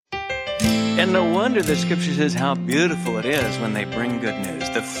And no wonder the scripture says how beautiful it is when they bring good news.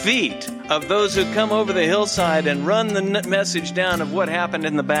 The feet of those who come over the hillside and run the message down of what happened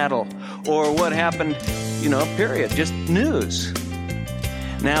in the battle or what happened, period, just news.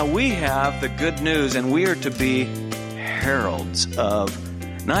 Now we have the good news, and we are to be heralds of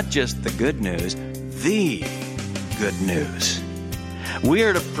not just the good news, the good news. We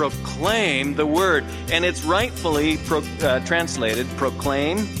are to proclaim the word, and it's rightfully translated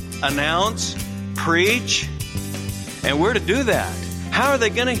proclaim, announce, preach, and we're to do that. How are they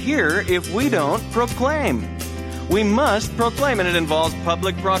going to hear if we don't proclaim? We must proclaim, and it involves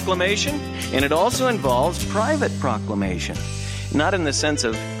public proclamation, and it also involves private proclamation. Not in the sense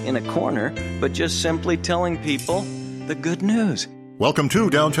of in a corner, but just simply telling people the good news. Welcome to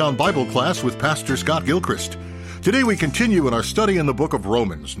Downtown Bible Class with Pastor Scott Gilchrist. Today we continue in our study in the book of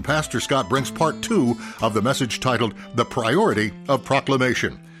Romans, and Pastor Scott brings part 2 of the message titled, The Priority of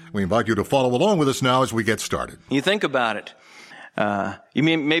Proclamation. We invite you to follow along with us now as we get started. You think about it.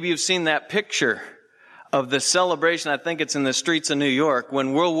 Maybe you've seen that picture of the celebration, I think it's in the streets of New York,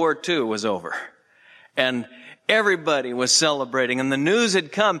 when World War II was over. And everybody was celebrating, and the news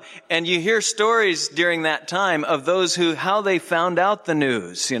had come, and you hear stories during that time of those how they found out the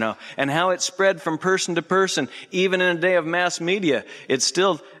news, and how it spread from person to person. Even in a day of mass media,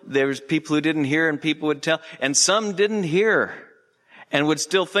 there was people who didn't hear and people would tell, and some didn't hear and would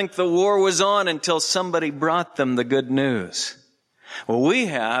still think the war was on until somebody brought them the good news. Well, we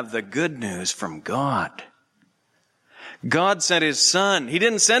have the good news from God. God sent His Son. He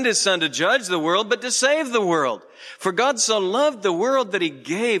didn't send His Son to judge the world, but to save the world. For God so loved the world that He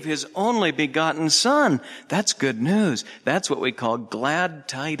gave His only begotten Son. That's good news. That's what we call glad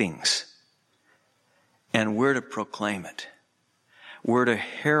tidings. And we're to proclaim it. We're to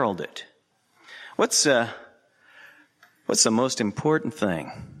herald it. What's the most important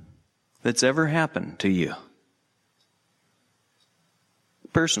thing that's ever happened to you?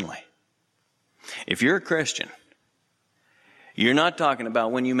 Personally. If you're a Christian, you're not talking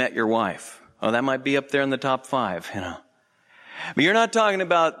about when you met your wife. Oh, that might be up there in the top 5, But you're not talking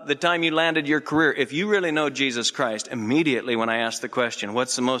about the time you landed your career. If you really know Jesus Christ, immediately when I ask the question,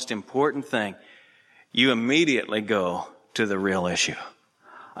 what's the most important thing? You immediately go to the real issue.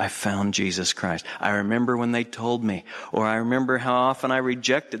 I found Jesus Christ. I remember when they told me, or I remember how often I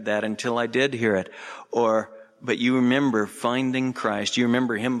rejected that until I did hear it. But you remember finding Christ. You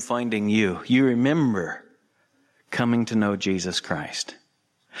remember Him finding you. You remember coming to know Jesus Christ.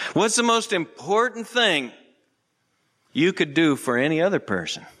 What's the most important thing you could do for any other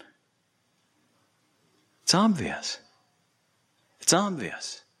person? It's obvious. It's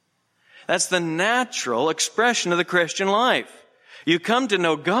obvious. That's the natural expression of the Christian life. You come to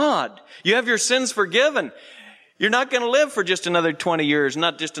know God. You have your sins forgiven. You're not going to live for just another 20 years,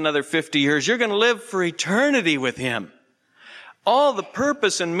 not just another 50 years. You're going to live for eternity with Him. All the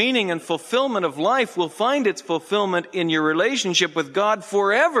purpose and meaning and fulfillment of life will find its fulfillment in your relationship with God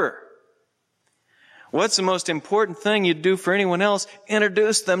forever. What's the most important thing you'd do for anyone else?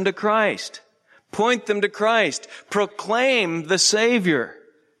 Introduce them to Christ. Point them to Christ. Proclaim the Savior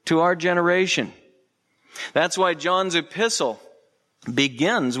to our generation. That's why John's epistle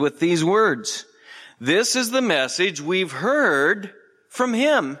begins with these words. This is the message we've heard from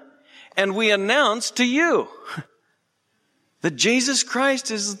Him, and we announce to you that Jesus Christ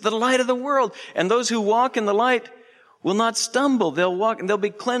is the light of the world, and those who walk in the light will not stumble. They'll walk and they'll be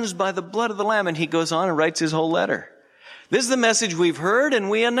cleansed by the blood of the Lamb. And he goes on and writes his whole letter. This is the message we've heard and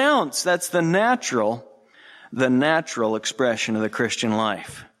we announce. That's the natural expression of the Christian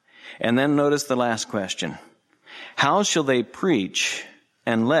life. And then notice the last question. How shall they preach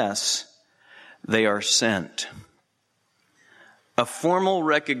unless they are sent? A formal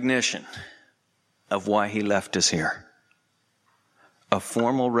recognition of why He left us here. A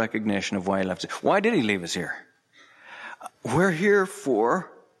formal recognition of why He left us. Why did He leave us here? We're here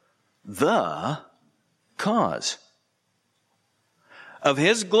for the cause of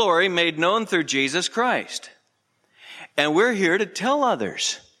His glory made known through Jesus Christ. And we're here to tell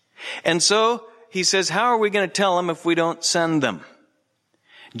others. And so He says, how are we going to tell them if we don't send them?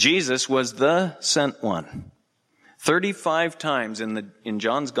 Jesus was the sent one. 35 times in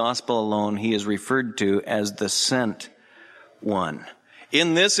John's gospel alone, He is referred to as the sent one.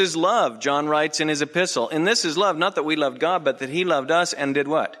 In this is love, John writes in his epistle. In this is love, not that we loved God, but that He loved us and did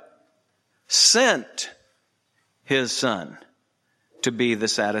what? Sent His Son to be the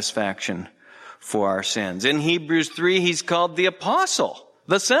satisfaction for our sins. In Hebrews 3, He's called the apostle,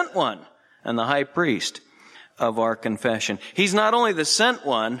 the sent one, and the high priest of our confession. He's not only the sent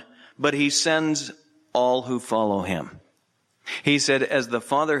one, but He sends all who follow Him. He said, as the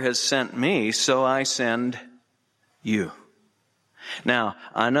Father has sent me, so I send you. Now,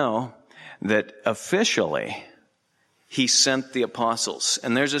 I know that officially he sent the apostles.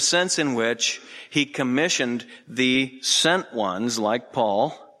 And there's a sense in which he commissioned the sent ones like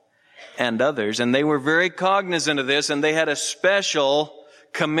Paul and others. And they were very cognizant of this, and they had a special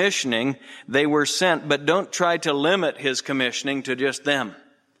commissioning. They were sent, but don't try to limit his commissioning to just them.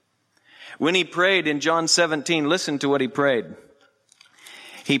 When he prayed in John 17, listen to what he prayed.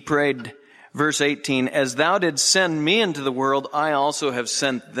 He prayed, verse 18, as thou didst send me into the world, I also have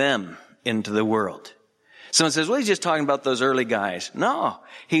sent them into the world. Someone says, well, he's just talking about those early guys. No,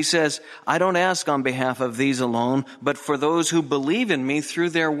 he says, I don't ask on behalf of these alone, but for those who believe in me through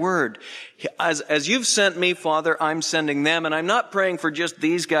their word. As you've sent me, Father, I'm sending them. And I'm not praying for just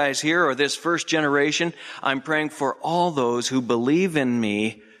these guys here or this first generation. I'm praying for all those who believe in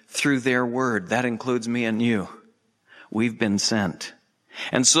me through their word. That includes me and you. We've been sent.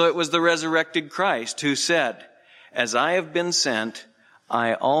 And so it was the resurrected Christ who said, as I have been sent,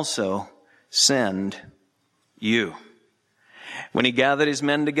 I also send you. When he gathered his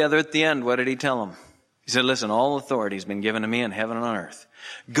men together at the end, what did he tell them? He said, listen, all authority has been given to me in heaven and on earth.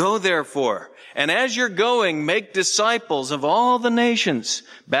 Go therefore, and as you're going, make disciples of all the nations,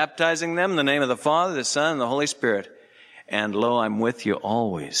 baptizing them in the name of the Father, the Son, and the Holy Spirit. And lo, I'm with you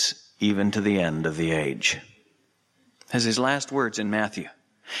always, even to the end of the age. That's his last words in Matthew.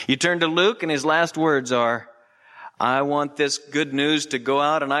 You turn to Luke, and his last words are, I want this good news to go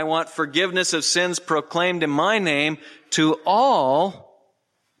out, and I want forgiveness of sins proclaimed in my name to all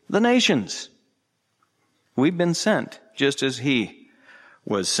the nations. We've been sent just as he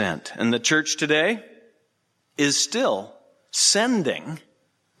was sent. And the church today is still sending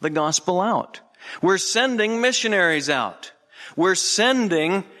the gospel out. We're sending missionaries out. We're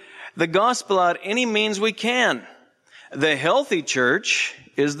sending the gospel out any means we can. The healthy church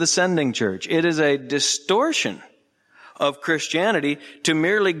is the sending church. It is a distortion of Christianity to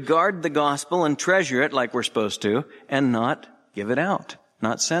merely guard the gospel and treasure it like we're supposed to and not give it out,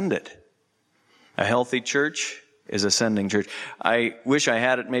 not send it. A healthy church is a sending church. I wish I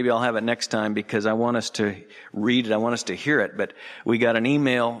had it. Maybe I'll have it next time because I want us to read it. I want us to hear it. But we got an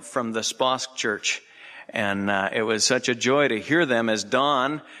email from the Sposk Church, and it was such a joy to hear them as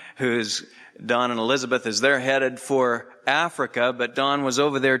Don and Elizabeth, as they're headed for Africa, but Don was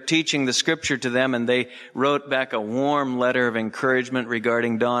over there teaching the scripture to them, and they wrote back a warm letter of encouragement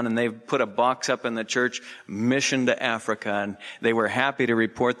regarding Don, and they've put a box up in the church, Mission to Africa, and they were happy to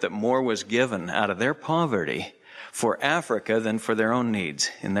report that more was given out of their poverty for Africa than for their own needs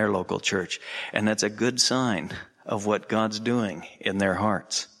in their local church. And that's a good sign of what God's doing in their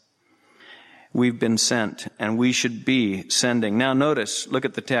hearts. We've been sent, and we should be sending. Now notice, look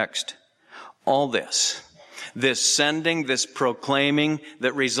at the text. All this sending, this proclaiming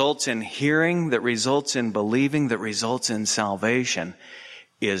that results in hearing, that results in believing, that results in salvation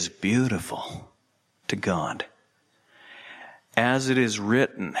is beautiful to God. As it is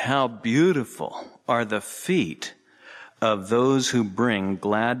written, how beautiful are the feet of those who bring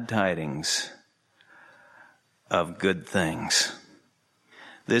glad tidings of good things.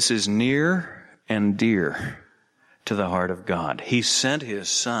 This is near and dear to the heart of God. He sent his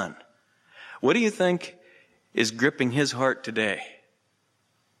Son. What do you think is gripping his heart today?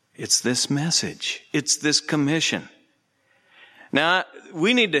 It's this message. It's this commission. Now,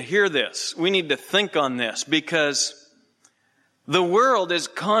 we need to hear this. We need to think on this because the world is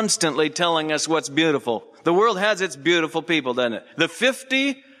constantly telling us what's beautiful. The world has its beautiful people, doesn't it? The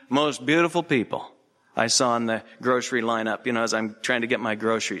 50 most beautiful people I saw in the grocery lineup, as I'm trying to get my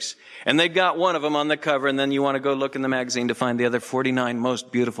groceries. And they've got one of them on the cover, and then you want to go look in the magazine to find the other 49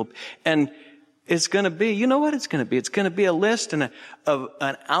 most beautiful. And it's going to be, you know what it's going to be? It's going to be a list of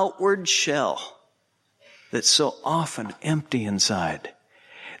an outward shell that's so often empty inside.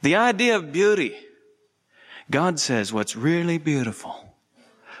 The idea of beauty. God says what's really beautiful.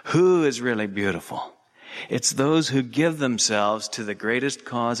 Who is really beautiful? It's those who give themselves to the greatest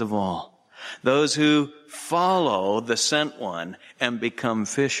cause of all. Those who follow the sent one and become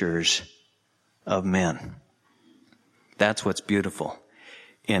fishers of men. That's what's beautiful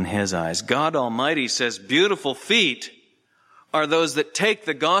in his eyes. God Almighty says beautiful feet are those that take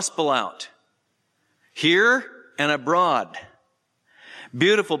the gospel out, here and abroad.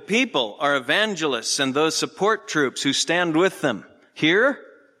 Beautiful people are evangelists and those support troops who stand with them, here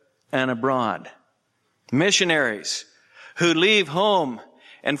and abroad. Missionaries who leave home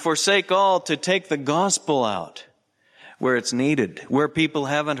and forsake all to take the gospel out where it's needed, where people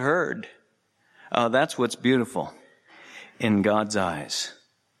haven't heard. That's what's beautiful in God's eyes.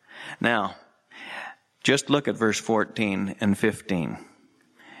 Now, Just look at verse 14 and 15.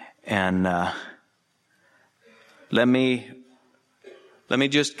 And let me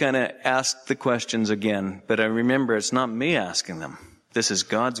just kind of ask the questions again. But I remember it's not me asking them. This is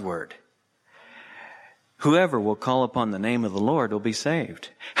God's word. Whoever will call upon the name of the Lord will be saved.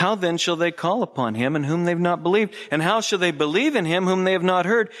 How then shall they call upon him in whom they've not believed? And how shall they believe in him whom they have not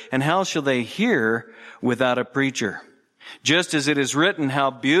heard? And how shall they hear without a preacher? Just as it is written,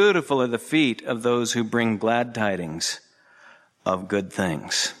 how beautiful are the feet of those who bring glad tidings of good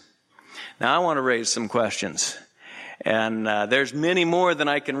things. Now I want to raise some questions. And there's many more than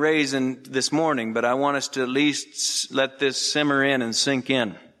I can raise in this morning, but I want us to at least let this simmer in and sink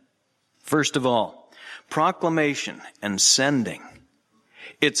in. First of all, proclamation and sending.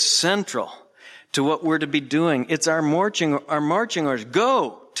 It's central to what we're to be doing. It's our marching orders.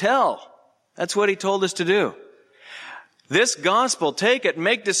 Go, tell. That's what he told us to do. This gospel, take it,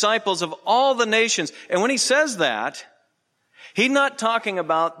 make disciples of all the nations. And when he says that, he's not talking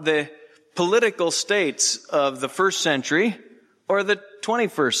about the political states of the first century or the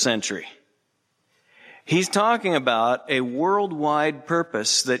 21st century. He's talking about a worldwide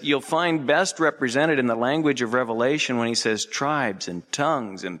purpose that you'll find best represented in the language of Revelation when he says tribes and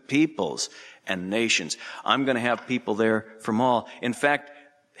tongues and peoples and nations. I'm going to have people there from all. In fact,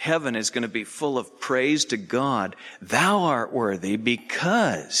 heaven is going to be full of praise to God. Thou art worthy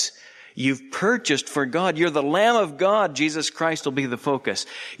because you've purchased for God. You're the Lamb of God. Jesus Christ will be the focus.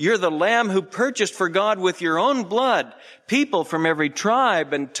 You're the Lamb who purchased for God with your own blood people from every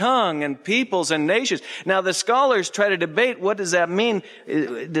tribe and tongue and peoples and nations. Now the scholars try to debate, what does that mean?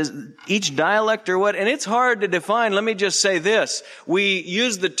 Does each dialect or what? And it's hard to define. Let me just say this. We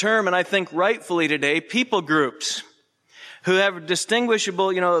use the term, and I think rightfully today, people groups who have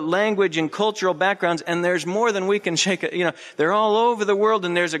distinguishable, language and cultural backgrounds, and there's more than we can shake it. They're all over the world,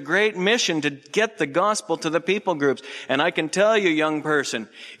 and there's a great mission to get the gospel to the people groups. And I can tell you, young person,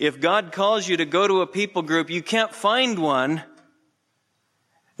 if God calls you to go to a people group, you can't find one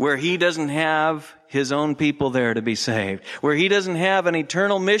where he doesn't have his own people there to be saved, where he doesn't have an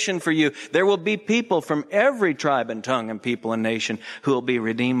eternal mission for you. There will be people from every tribe and tongue and people and nation who will be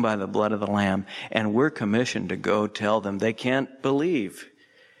redeemed by the blood of the Lamb. And we're commissioned to go tell them. They can't believe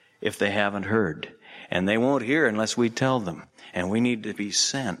if they haven't heard. And they won't hear unless we tell them. And we need to be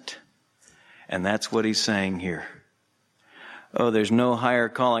sent. And that's what he's saying here. Oh, there's no higher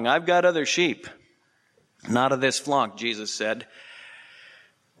calling. I've got other sheep, not of this flock, Jesus said,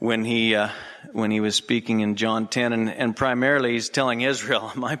 when he was speaking in John 10, and primarily he's telling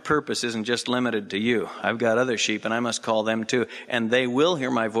Israel, my purpose isn't just limited to you. I've got other sheep, and I must call them too. And they will hear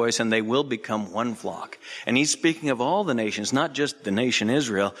my voice, and they will become one flock. And he's speaking of all the nations, not just the nation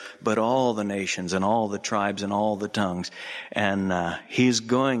Israel, but all the nations and all the tribes and all the tongues. And he's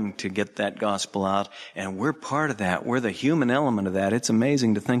going to get that gospel out, and we're part of that. We're the human element of that. It's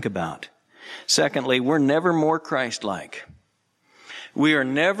amazing to think about. Secondly, we're never more Christ-like. We are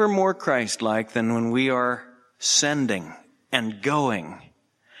never more Christ-like than when we are sending and going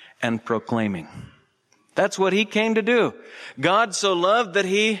and proclaiming. That's what he came to do. God so loved that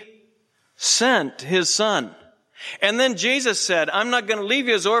he sent his Son. And then Jesus said, I'm not going to leave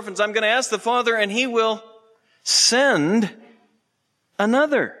you as orphans. I'm going to ask the Father and he will send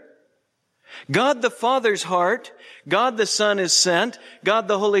another. God the Father's heart, God the Son is sent, God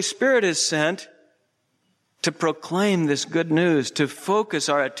the Holy Spirit is sent to proclaim this good news, to focus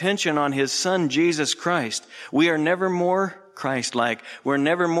our attention on his Son, Jesus Christ. We are never more Christ-like. We're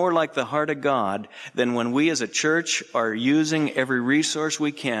never more like the heart of God than when we as a church are using every resource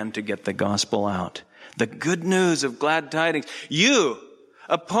we can to get the gospel out. The good news of glad tidings. You,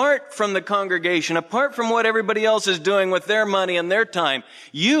 apart from the congregation, apart from what everybody else is doing with their money and their time,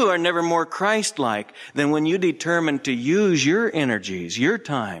 you are never more Christ-like than when you determine to use your energies, your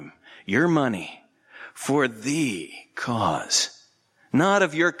time, your money, for the cause. Not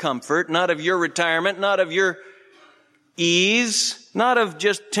of your comfort, not of your retirement, not of your ease, not of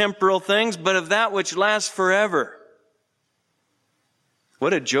just temporal things, but of that which lasts forever.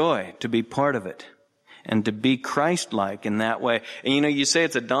 What a joy to be part of it and to be Christ-like in that way. And you say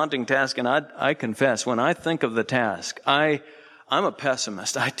it's a daunting task, and I confess, when I think of the task, I'm a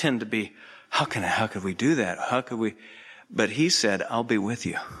pessimist. I tend to be, how could we do that? How could we? But he said, I'll be with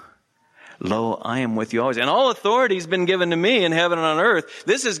you. Lo, I am with you always. And all authority has been given to me in heaven and on earth.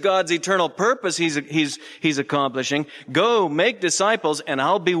 This is God's eternal purpose he's accomplishing. Go, make disciples, and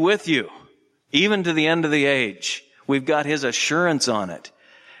I'll be with you, even to the end of the age. We've got his assurance on it.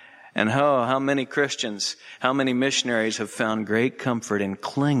 And how many Christians, how many missionaries have found great comfort in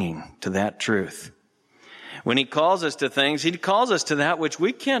clinging to that truth. When He calls us to things, He calls us to that which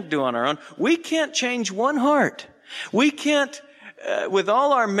we can't do on our own. We can't change one heart. We can't, with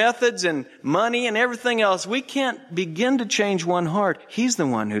all our methods and money and everything else, we can't begin to change one heart. He's the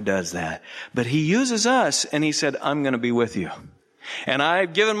one who does that. But He uses us, and He said, I'm going to be with you. And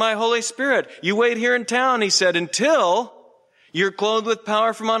I've given my Holy Spirit. You wait here in town, He said, until you're clothed with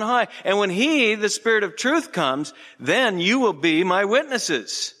power from on high. And when He, the Spirit of truth, comes, then you will be my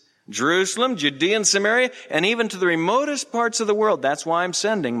witnesses. Jerusalem, Judea, and Samaria, and even to the remotest parts of the world. That's why I'm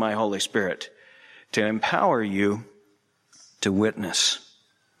sending my Holy Spirit, to empower you to witness.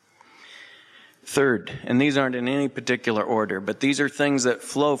 Third, and these aren't in any particular order, but these are things that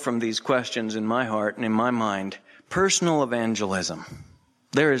flow from these questions in my heart and in my mind. Personal evangelism.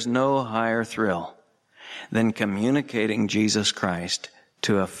 There is no higher thrill than communicating Jesus Christ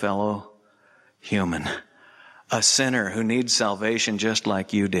to a fellow human, a sinner who needs salvation just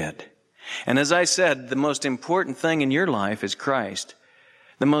like you did. And as I said, the most important thing in your life is Christ.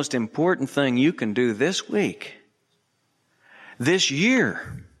 The most important thing you can do this week, this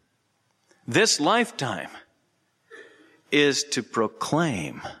year, this lifetime, is to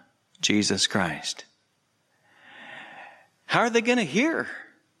proclaim Jesus Christ. How are they going to hear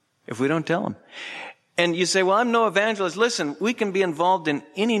if we don't tell them? And you say, well, I'm no evangelist. Listen, we can be involved in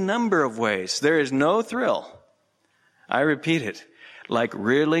any number of ways. There is no thrill, I repeat it, like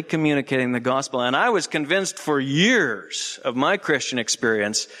really communicating the gospel. And I was convinced for years of my Christian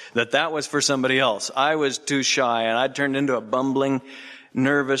experience that that was for somebody else. I was too shy, and I turned into a bumbling,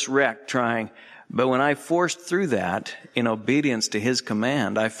 nervous wreck trying. But when I forced through that in obedience to His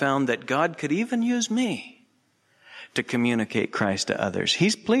command, I found that God could even use me to communicate Christ to others.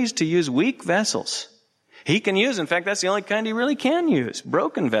 He's pleased to use weak vessels. He can use, in fact, that's the only kind He really can use,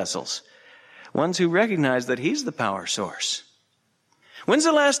 broken vessels. Ones who recognize that He's the power source. When's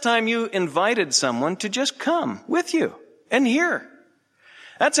the last time you invited someone to just come with you and hear?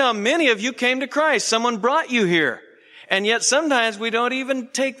 That's how many of you came to Christ. Someone brought you here. And yet sometimes we don't even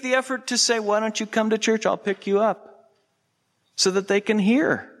take the effort to say, why don't you come to church? I'll pick you up. So that they can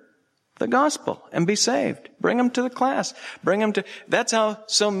hear the gospel and be saved. Bring them to the class. That's how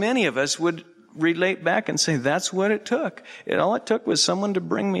so many of us would relate back and say, that's what it took. All it took was someone to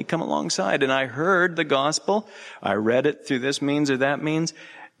bring me, come alongside. And I heard the gospel. I read it through this means or that means.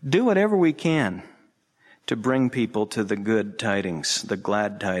 Do whatever we can to bring people to the good tidings, the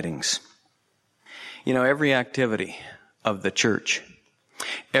glad tidings. You know, every activity of the church,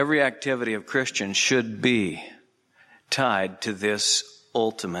 every activity of Christians should be tied to this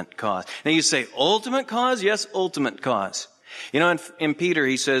ultimate cause. Now you say, ultimate cause? Yes, ultimate cause. You know, in Peter,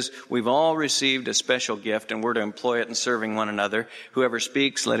 he says, we've all received a special gift, and we're to employ it in serving one another. Whoever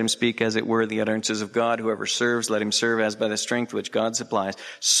speaks, let him speak as it were the utterances of God. Whoever serves, let him serve as by the strength which God supplies,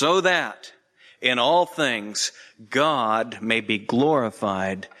 so that in all things God may be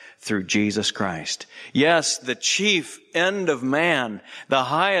glorified through Jesus Christ. Yes, the chief end of man, the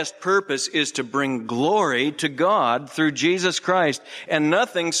highest purpose is to bring glory to God through Jesus Christ. And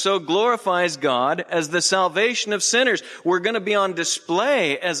nothing so glorifies God as the salvation of sinners. We're going to be on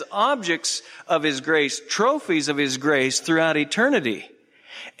display as objects of His grace, trophies of His grace throughout eternity.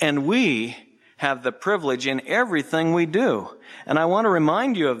 And we have the privilege in everything we do. And I want to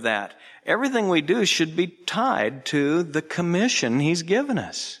remind you of that. Everything we do should be tied to the commission He's given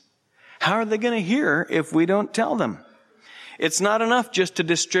us. How are they going to hear if we don't tell them? It's not enough just to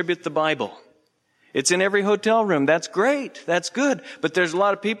distribute the Bible. It's in every hotel room. That's great. That's good. But there's a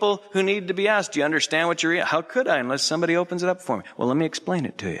lot of people who need to be asked, do you understand what you're reading? How could I unless somebody opens it up for me? Well, let me explain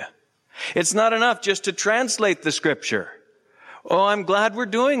it to you. It's not enough just to translate the Scripture. Oh, I'm glad we're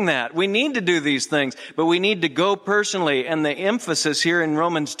doing that. We need to do these things, but we need to go personally. And the emphasis here in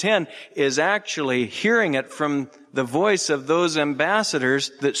Romans 10 is actually hearing it from the voice of those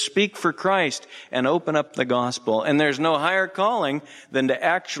ambassadors that speak for Christ and open up the gospel. And there's no higher calling than to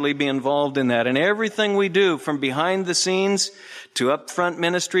actually be involved in that. And everything we do from behind the scenes to upfront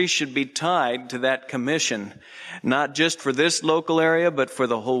ministry should be tied to that commission, not just for this local area, but for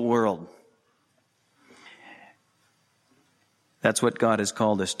the whole world. That's what God has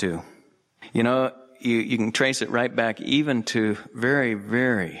called us to. You know, you can trace it right back even to very,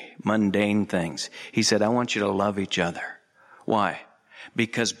 very mundane things. He said, I want you to love each other. Why?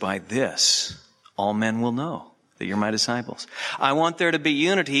 Because by this, all men will know that you're my disciples. I want there to be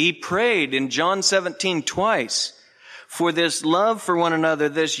unity. He prayed in John 17 twice for this love for one another,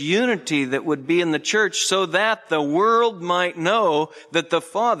 this unity that would be in the church so that the world might know that the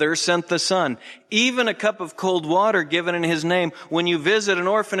Father sent the Son. Even a cup of cold water given in His name when you visit an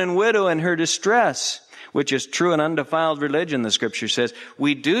orphan and widow in her distress. which is true and undefiled religion, the Scripture says,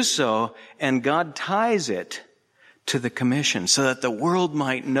 we do so, and God ties it to the commission so that the world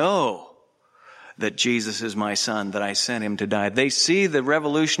might know that Jesus is my Son, that I sent him to die. They see the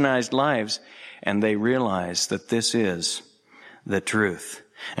revolutionized lives, and they realize that this is the truth.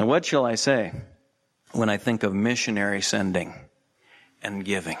 And what shall I say when I think of missionary sending and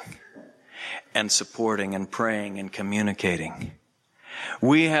giving and supporting and praying and communicating?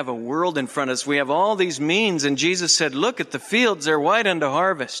 We have a world in front of us. We have all these means, and Jesus said, look at the fields, they're white unto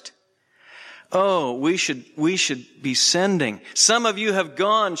harvest. Oh, we should be sending. Some of you have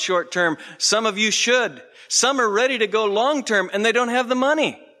gone short term. Some of you should. Some are ready to go long term, and they don't have the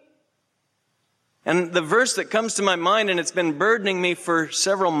money. And the verse that comes to my mind, and it's been burdening me for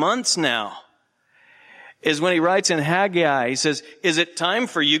several months now, is when he writes in Haggai, he says, is it time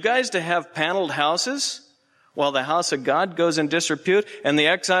for you guys to have paneled houses while the house of God goes in disrepute? And the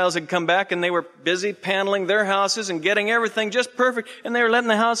exiles had come back and they were busy paneling their houses and getting everything just perfect. And they were letting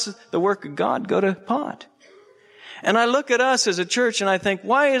the work of God go to pot. And I look at us as a church and I think,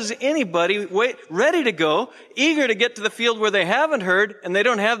 why is anybody ready to go, eager to get to the field where they haven't heard and they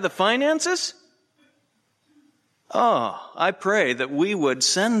don't have the finances? Oh, I pray that we would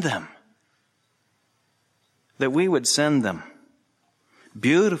send them. That we would send them.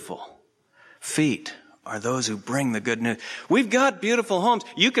 Beautiful feet are those who bring the good news. We've got beautiful homes.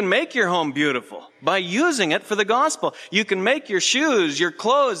 You can make your home beautiful by using it for the gospel. You can make your shoes, your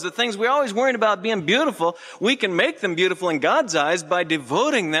clothes, the things we always worried about being beautiful. We can make them beautiful in God's eyes by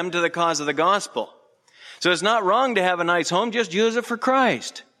devoting them to the cause of the gospel. So it's not wrong to have a nice home. Just use it for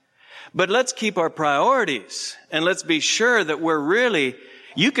Christ. But let's keep our priorities, and let's be sure that we're really,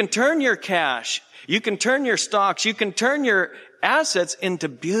 you can turn your cash, you can turn your stocks, you can turn your assets into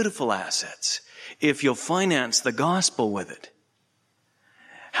beautiful assets if you'll finance the gospel with it.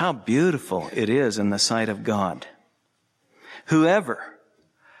 How beautiful it is in the sight of God. Whoever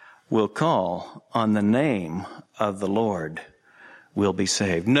will call on the name of the Lord will be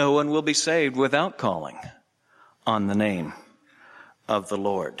saved. No one will be saved without calling on the name of the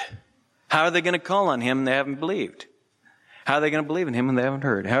Lord. How are they going to call on him they haven't believed? How are they going to believe in him when they haven't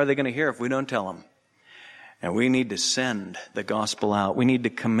heard? How are they going to hear if we don't tell them? And we need to send the gospel out. We need to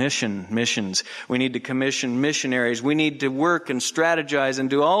commission missions. We need to commission missionaries. We need to work and strategize and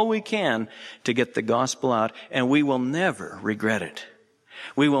do all we can to get the gospel out. And we will never regret it.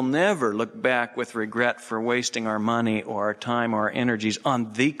 We will never look back with regret for wasting our money or our time or our energies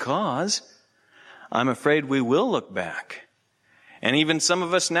on the cause. I'm afraid we will look back. And even some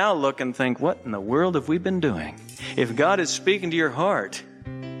of us now look and think, what in the world have we been doing? If God is speaking to your heart,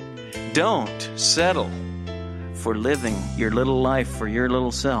 don't settle for living your little life for your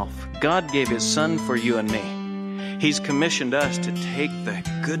little self. God gave his Son for you and me. He's commissioned us to take the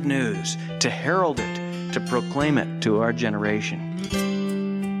good news, to herald it, to proclaim it to our generation.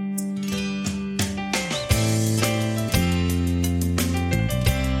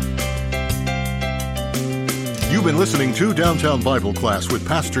 You've been listening to Downtown Bible Class with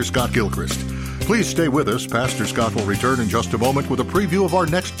Pastor Scott Gilchrist. Please stay with us. Pastor Scott will return in just a moment with a preview of our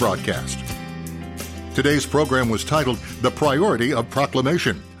next broadcast. Today's program was titled The Priority of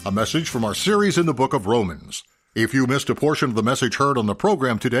Proclamation, a message from our series in the book of Romans. If you missed a portion of the message heard on the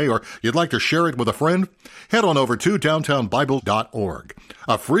program today, or you'd like to share it with a friend, head on over to downtownbible.org.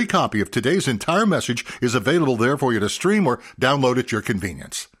 A free copy of today's entire message is available there for you to stream or download at your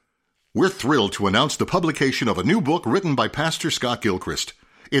convenience. We're thrilled to announce the publication of a new book written by Pastor Scott Gilchrist.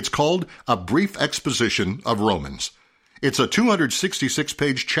 It's called A Brief Exposition of Romans. It's a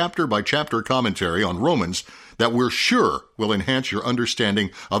 266-page chapter-by-chapter commentary on Romans that we're sure will enhance your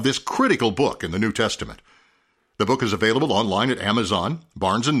understanding of this critical book in the New Testament. The book is available online at Amazon,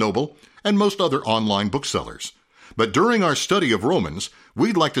 Barnes & Noble, and most other online booksellers. But during our study of Romans,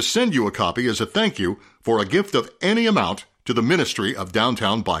 we'd like to send you a copy as a thank you for a gift of any amount to the ministry of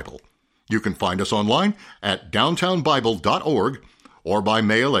Downtown Bible. You can find us online at downtownbible.org or by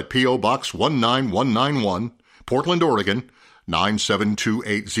mail at P.O. Box 19191, Portland, Oregon,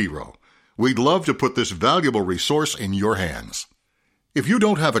 97280. We'd love to put this valuable resource in your hands. If you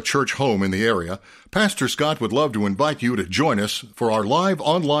don't have a church home in the area, Pastor Scott would love to invite you to join us for our live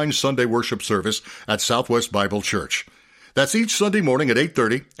online Sunday worship service at Southwest Bible Church. That's each Sunday morning at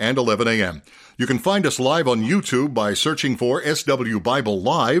 8:30 and 11 a.m. You can find us live on YouTube by searching for SW Bible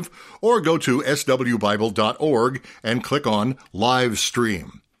Live, or go to swbible.org and click on Live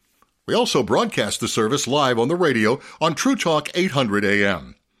Stream. We also broadcast the service live on the radio on True Talk 800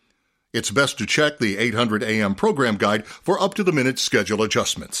 AM. It's best to check the 800 AM program guide for up-to-the-minute schedule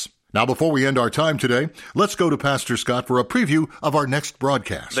adjustments. Now, before we end our time today, let's go to Pastor Scott for a preview of our next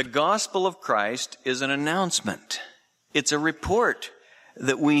broadcast. The gospel of Christ is an announcement. It's a report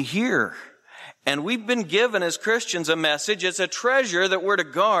that we hear. And we've been given as Christians a message. It's a treasure that we're to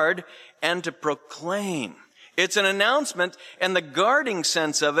guard and to proclaim. It's an announcement, and the guarding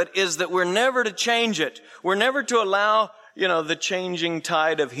sense of it is that we're never to change it. We're never to allow, the changing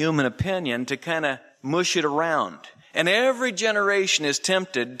tide of human opinion to kind of mush it around. And every generation is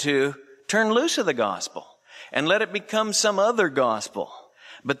tempted to turn loose of the gospel and let it become some other gospel.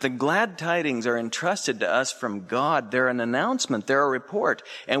 But the glad tidings are entrusted to us from God. They're an announcement. They're a report.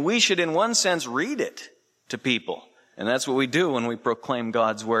 And we should, in one sense, read it to people. And that's what we do when we proclaim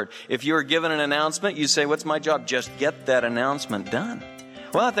God's word. If you're given an announcement, you say, what's my job? Just get that announcement done.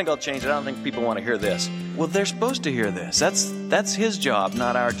 Well, I think I'll change it. I don't think people want to hear this. Well, they're supposed to hear this. That's his job,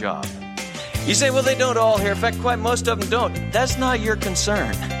 not our job. You say, well, they don't all hear. In fact, quite most of them don't. That's not your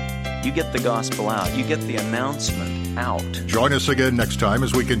concern. You get the gospel out. You get the announcement out. Join us again next time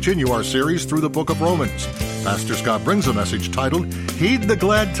as we continue our series through the book of Romans. Pastor Scott brings a message titled, Heed the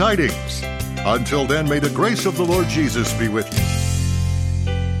Glad Tidings. Until then, may the grace of the Lord Jesus be with you.